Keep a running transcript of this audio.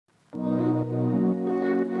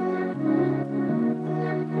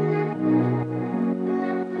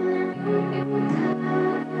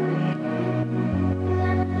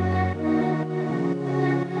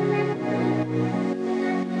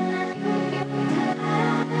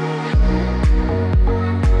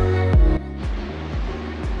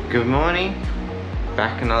Good morning,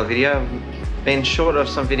 back another video. Been short of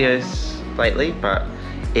some videos lately, but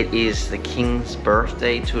it is the King's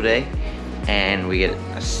birthday today and we get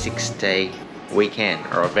a 6-day weekend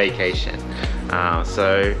or a vacation.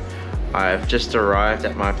 So I've just arrived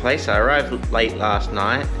at my place. I arrived late last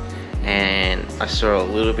night and I saw a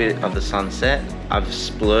little bit of the sunset. I've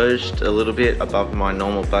splurged a little bit above my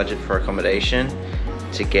normal budget for accommodation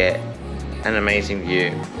to get an amazing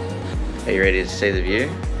view. Are you ready to see the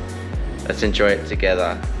view? Let's enjoy it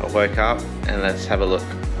together. I woke up and let's have a look.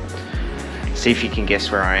 See if you can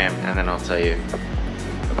guess where I am and then I'll tell you.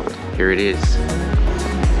 Here it is.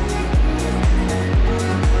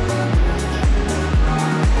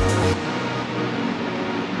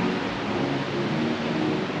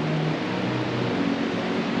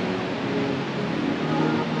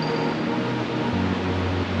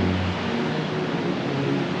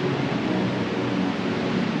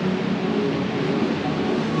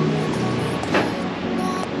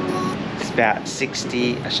 About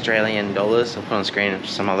 60 Australian dollars. I'll put on screen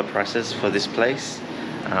some other prices for this place.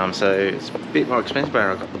 So it's a bit more expensive, but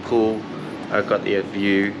I got the pool, I got the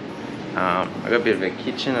view, I got a bit of a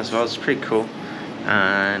kitchen as well. It's pretty cool.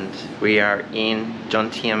 And we are in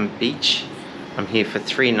Jomtien Beach. I'm here for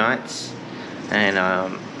 3 nights, and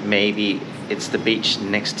maybe it's the beach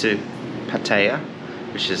next to Pattaya,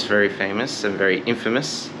 which is very famous and very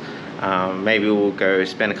infamous. Maybe we'll go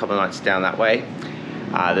spend a couple of nights down that way.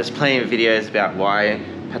 There's plenty of videos about why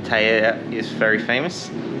Pattaya is very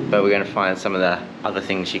famous, but we're going to find some of the other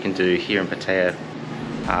things you can do here in Pattaya.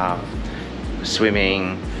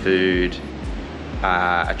 Swimming, food,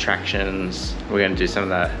 attractions. We're going to do some of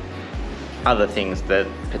the other things that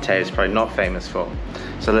Pattaya is probably not famous for.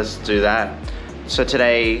 So let's do that. So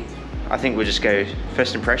today, I think we'll just go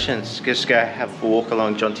first impressions. Just go have a walk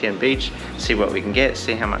along Jomtien Beach, see what we can get,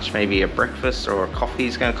 see how much maybe a breakfast or a coffee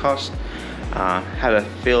is going to cost. Have a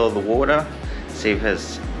feel of the water, see if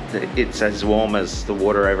it's as warm as the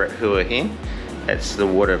water over at Hua Hin. It's the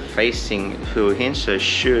water facing Hua Hin, so it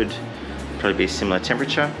should probably be similar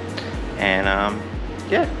temperature. And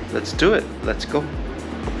yeah, let's do it. Let's go.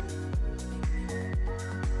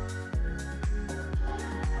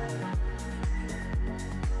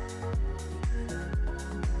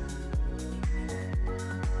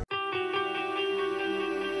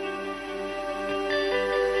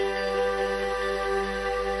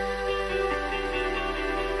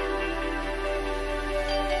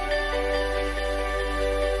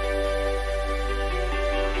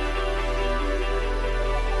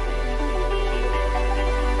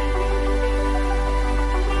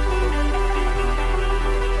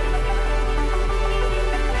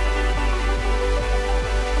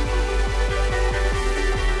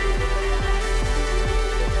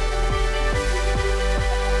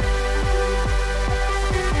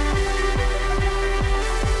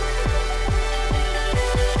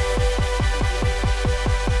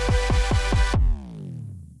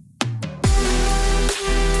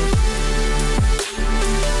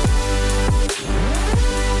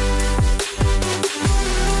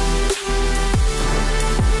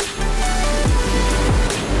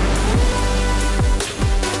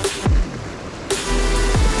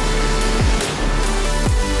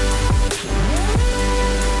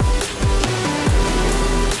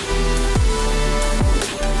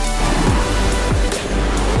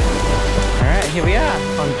 Here we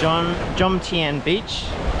are on Jomtien Beach.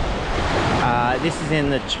 This is in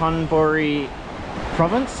the Chonburi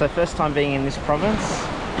province, so first time being in this province.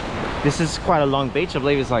 This is quite a long beach. I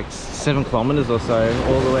believe it's like 7 kilometers or so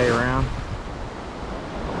all the way around.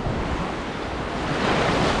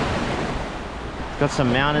 Got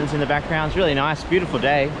some mountains in the background. It's really nice, beautiful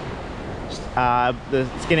day.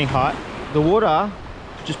 It's getting hot. The water,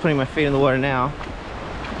 just putting my feet in the water now,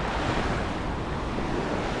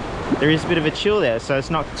 there is a bit of a chill there, so it's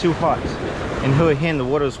not too hot. In Hua Hin, the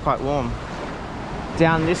water is quite warm.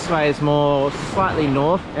 Down this way is more slightly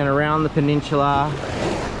north, and around the peninsula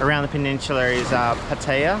is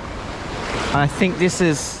Pattaya. I think this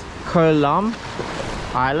is Koh Lam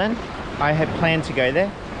Island. I had planned to go there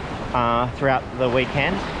throughout the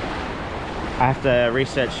weekend. I have to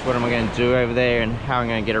research what am I going to do over there and how I'm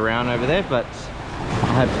going to get around over there, but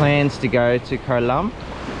I had plans to go to Koh Lam.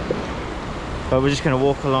 But we're just going to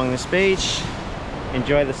walk along this beach,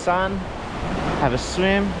 enjoy the sun, have a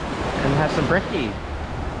swim, and have some brekkie.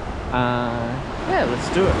 Yeah, let's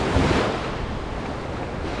do it.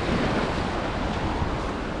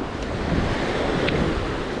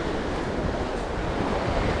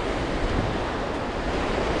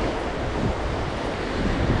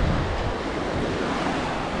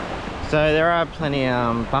 So there are plenty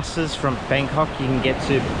buses from Bangkok you can get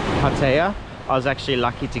to Pattaya. I was actually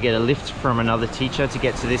lucky to get a lift from another teacher to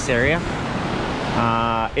get to this area.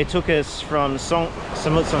 It took us from Samut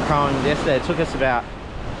Songkhram yesterday, it took us about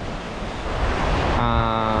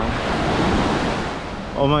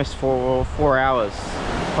almost four hours,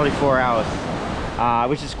 probably 4 hours,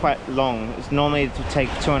 which is quite long. It's normally to take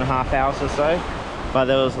 2.5 hours or so, but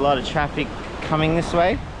there was a lot of traffic coming this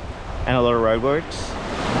way and a lot of roadworks,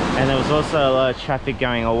 and there was also a lot of traffic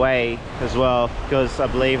going away as well, because I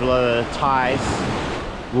believe a lot of the Thais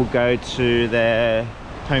will go to their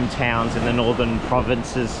hometowns in the northern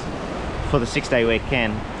provinces for the 6-day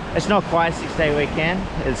weekend. It's not quite a 6-day weekend.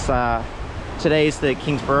 It's today's the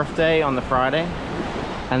King's birthday on the Friday,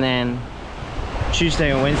 and then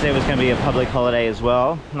Tuesday and Wednesday was going to be a public holiday as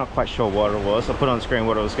well. Not quite sure what it was. I'll put on the screen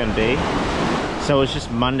what it was going to be. So it was just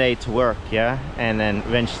Monday to work, yeah, and then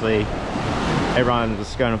eventually everyone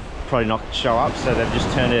was going to probably not show up, so they've just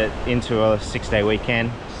turned it into a 6-day weekend.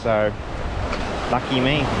 So lucky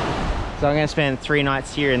me. So I'm going to spend 3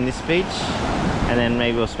 nights here in this beach, and then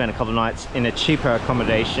maybe we'll spend a couple of nights in a cheaper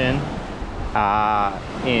accommodation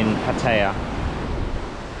in Pattaya.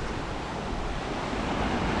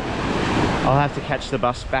 I'll have to catch the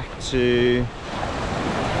bus back to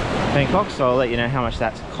Bangkok, so I'll let you know how much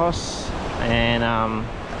that costs, and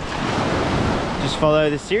just follow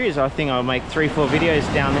the series. I think I'll make 3-4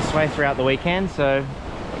 videos down this way throughout the weekend. So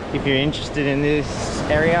if you're interested in this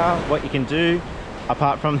area, what you can do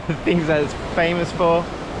apart from the things that it's famous for,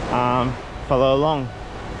 follow along.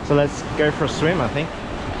 So let's go for a swim, I think.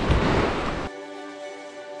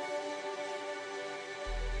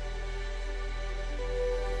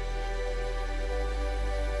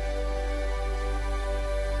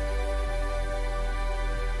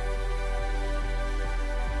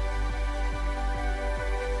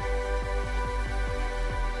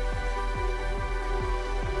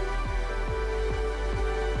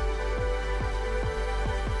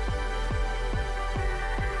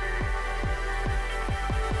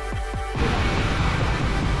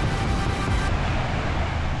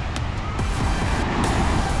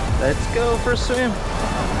 Let's go for a swim.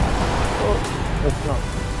 Oh, let's not.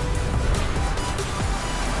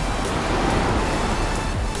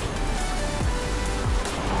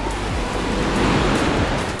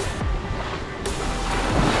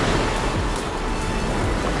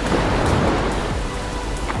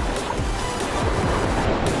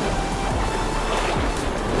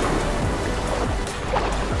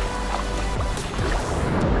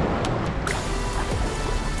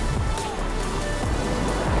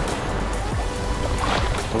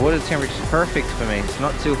 The water temperature is perfect for me. It's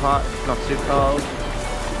not too hot, not too cold.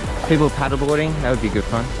 People paddleboarding, that would be good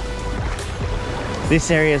fun. This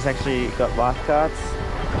area has actually got lifeguards.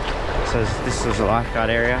 So this is a lifeguard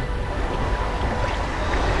area.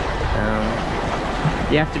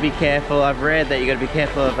 You have to be careful. I've read that you got to be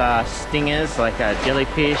careful of stingers, like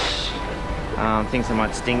jellyfish, things that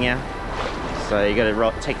might sting you. So you got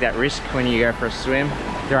to take that risk when you go for a swim.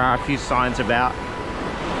 There are a few signs about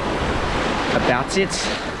it,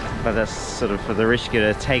 but that's sort of for the risk you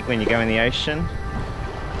gotta take when you go in the ocean.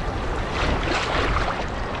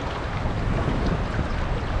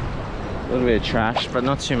 A little bit of trash, but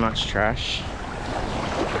not too much trash.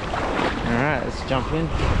 Alright, let's jump in.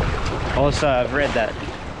 Also, I've read that,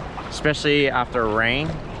 especially after rain,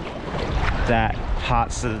 that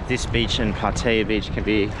parts of this beach and Pattaya Beach can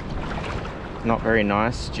be not very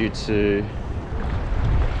nice due to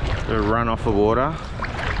the runoff of water.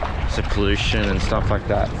 So pollution and stuff like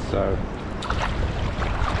that. So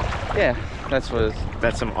yeah, that's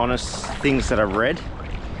some honest things that I've read,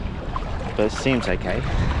 but it seems okay.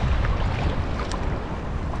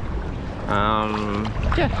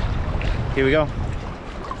 Yeah, here we go.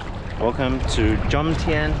 Welcome to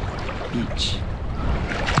Jomtien Beach.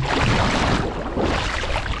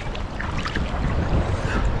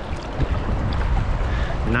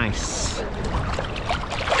 Nice.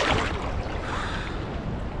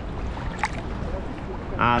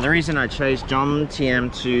 The reason I chose Jomtien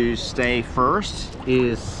to stay first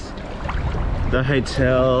is the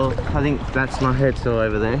hotel. I think that's my hotel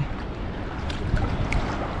over there.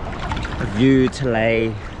 View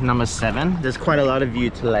Talay number 7. There's quite a lot of View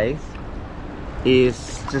Talays.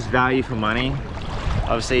 Is just value for money.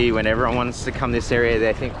 Obviously, when everyone wants to come this area,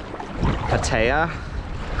 they think Pattaya.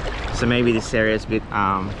 So maybe this area is a bit.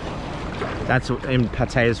 That's in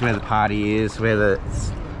Pattaya is where the party is, where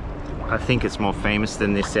I think it's more famous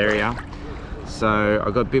than this area. So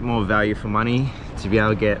I got a bit more value for money to be able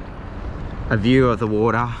to get a view of the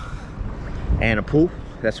water and a pool.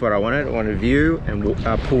 That's what I wanted. I wanted a view and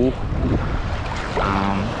a pool.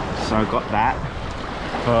 So I got that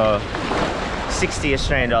for 60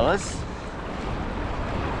 Australian dollars.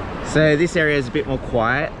 So this area is a bit more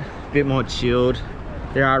quiet, a bit more chilled.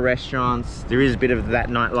 There are restaurants. There is a bit of that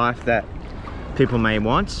nightlife that people may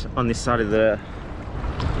want on this side of the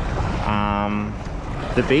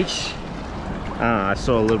beach. I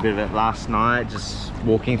saw a little bit of it last night just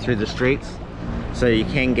walking through the streets. So you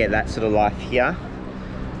can get that sort of life here.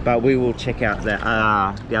 But we will check out the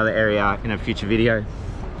other area in a future video.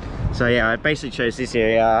 So yeah, I basically chose this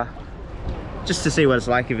area just to see what it's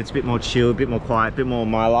like, if it's a bit more chill, a bit more quiet, a bit more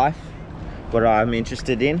my life, what I'm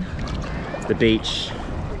interested in. The beach,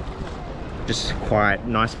 just quiet,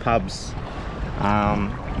 nice pubs,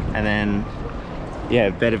 and then yeah,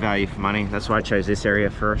 better value for money. That's why I chose this area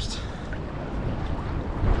first.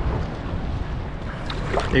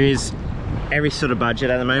 There is every sort of budget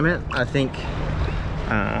at the moment. I think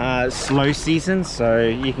slow season, so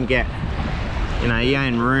you can get, you know, your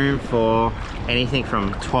own room for anything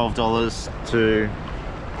from $12 to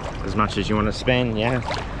as much as you want to spend. Yeah,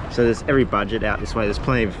 so there's every budget out this way. There's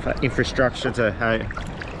plenty of infrastructure to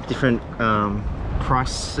have different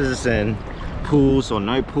prices, and pools or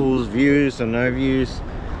no pools, views or no views,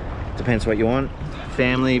 depends what you want.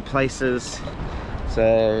 Family places,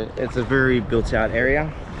 so it's a very built out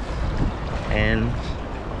area, and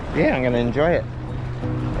yeah, I'm gonna enjoy it.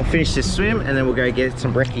 I'll finish this swim and then we'll go get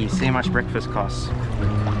some brekkies, see how much breakfast costs.